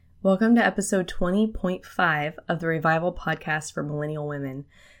Welcome to episode 20.5 of the Revival Podcast for Millennial Women.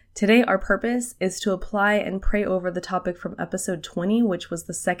 Today, our purpose is to apply and pray over the topic from episode 20, which was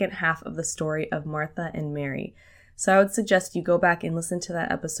the second half of the story of Martha and Mary. So I would suggest you go back and listen to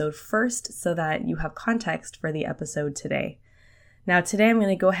that episode first so that you have context for the episode today. Now, today I'm going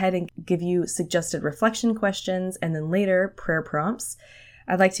to go ahead and give you suggested reflection questions and then later prayer prompts.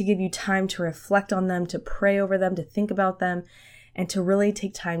 I'd like to give you time to reflect on them, to pray over them, to think about them, and to really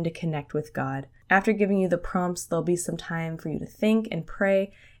take time to connect with God. After giving you the prompts, there'll be some time for you to think and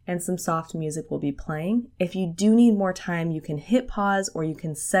pray, and some soft music will be playing. If you do need more time, you can hit pause or you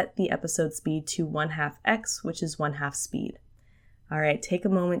can set the episode speed to 1/2x, which is 1/2 speed. All right, take a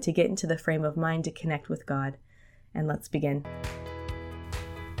moment to get into the frame of mind to connect with God, and let's begin.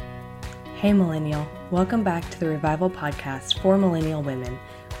 Hey Millennial, welcome back to the Revival Podcast for Millennial Women,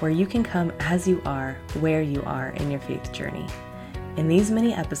 where you can come as you are, where you are in your faith journey. In these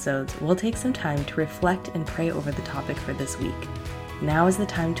mini episodes, we'll take some time to reflect and pray over the topic for this week. Now is the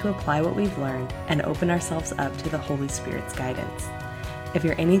time to apply what we've learned and open ourselves up to the Holy Spirit's guidance. If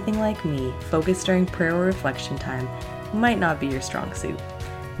you're anything like me, focus during prayer or reflection time might not be your strong suit.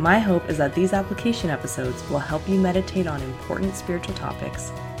 My hope is that these application episodes will help you meditate on important spiritual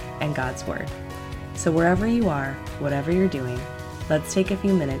topics and God's Word. So wherever you are, whatever you're doing, let's take a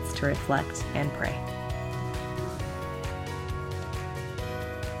few minutes to reflect and pray.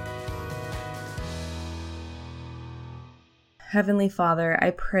 Heavenly Father,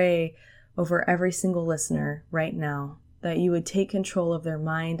 I pray over every single listener right now that you would take control of their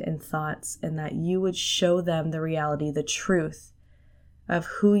mind and thoughts and that you would show them the reality, the truth of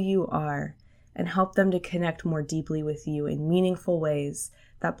who you are, and help them to connect more deeply with you in meaningful ways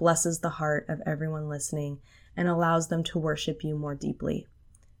that blesses the heart of everyone listening and allows them to worship you more deeply.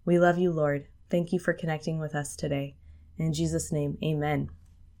 We love you, Lord. Thank you for connecting with us today. In Jesus' name, amen.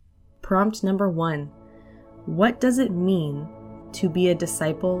 Prompt number 1. What does it mean to be a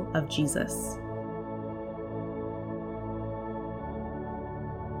disciple of Jesus?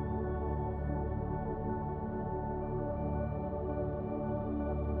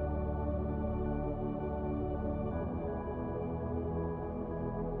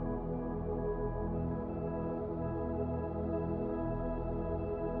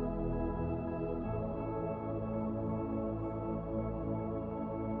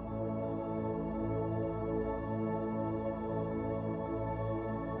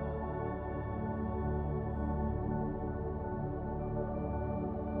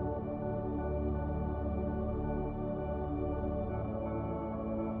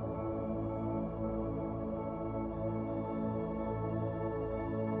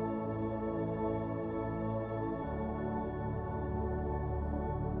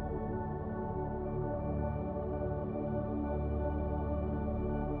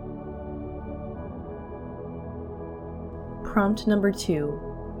 Prompt number 2.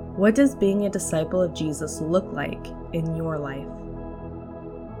 What does being a disciple of Jesus look like in your life?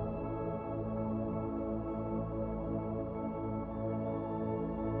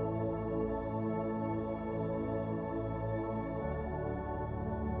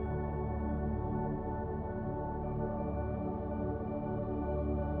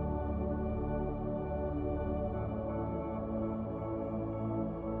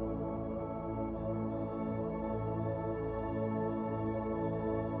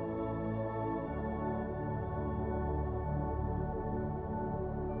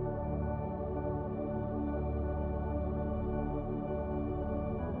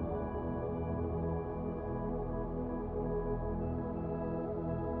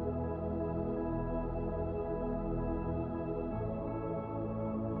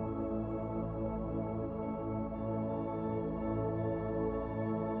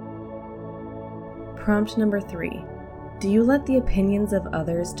 Prompt number 3. Do you let the opinions of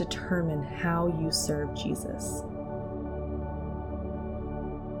others determine how you serve Jesus?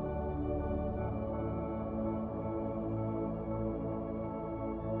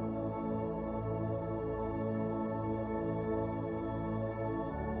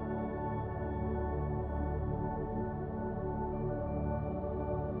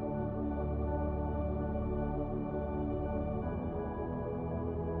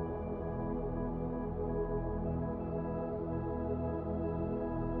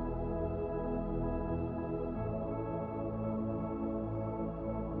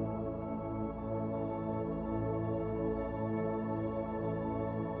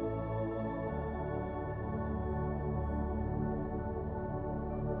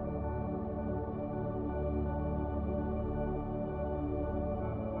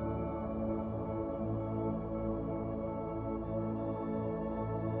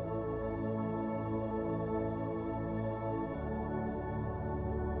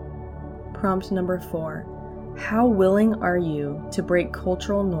 Prompt number 4. How willing are you to break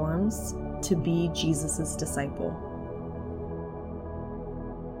cultural norms to be Jesus' disciple?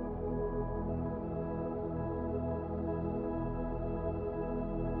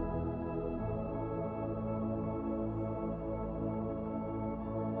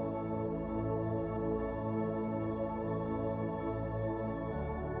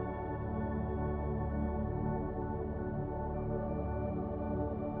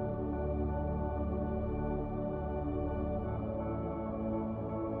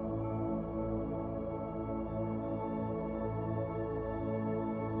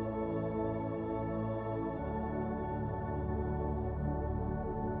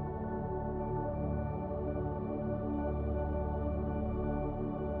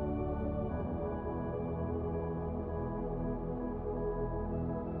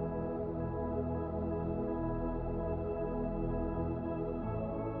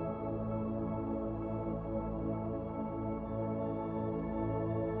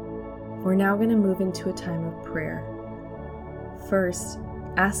 We're now going to move into a time of prayer. First,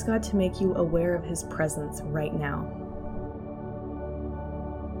 ask God to make you aware of His presence right now.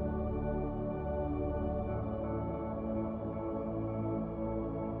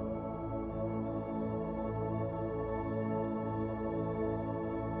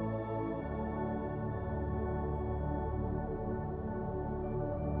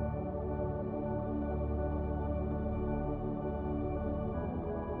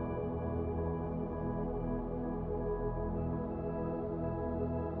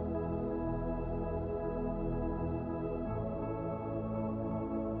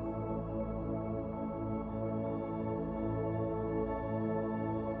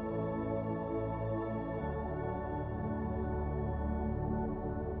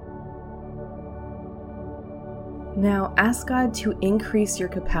 Now ask God to increase your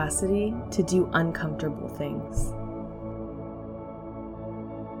capacity to do uncomfortable things.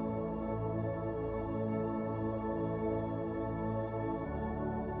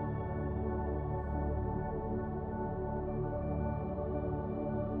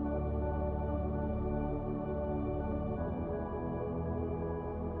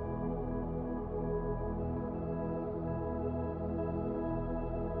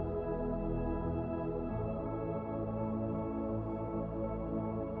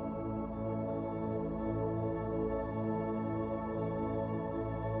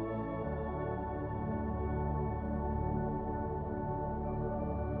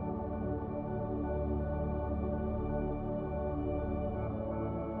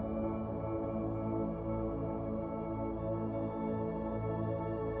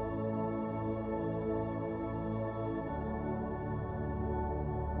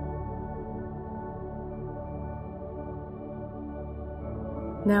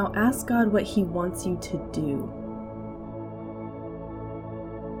 Now ask God what He wants you to do.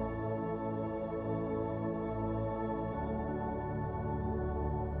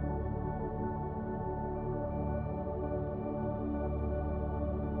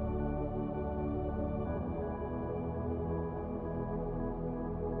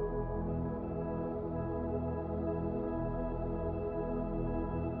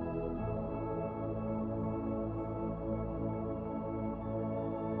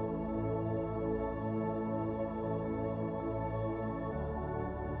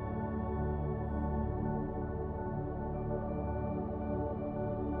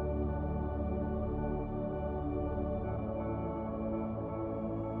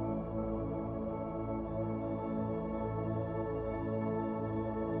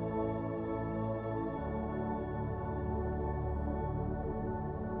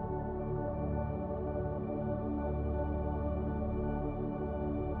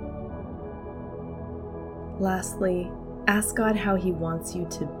 Lastly, ask God how He wants you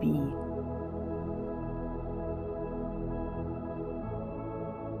to be.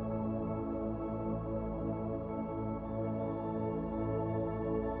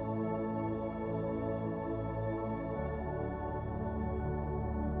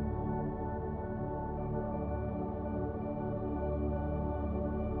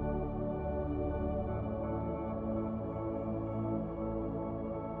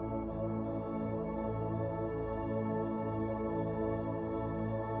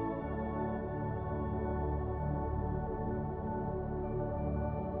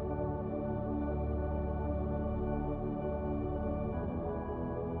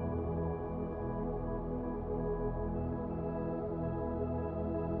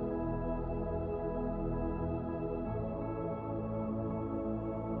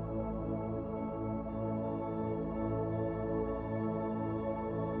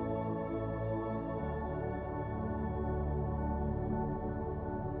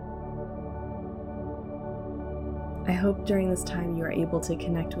 I hope during this time you are able to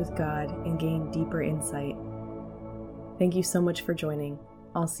connect with God and gain deeper insight. Thank you so much for joining.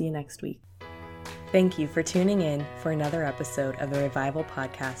 I'll see you next week. Thank you for tuning in for another episode of the Revival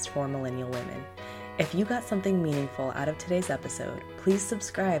Podcast for Millennial Women. If you got something meaningful out of today's episode, please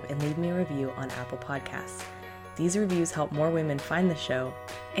subscribe and leave me a review on Apple Podcasts. These reviews help more women find the show,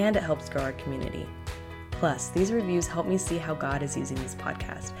 and it helps grow our community. Plus, these reviews help me see how God is using this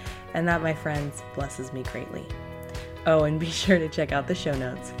podcast, and that, my friends, blesses me greatly. Oh, and be sure to check out the show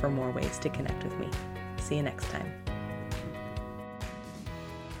notes for more ways to connect with me. See you next time.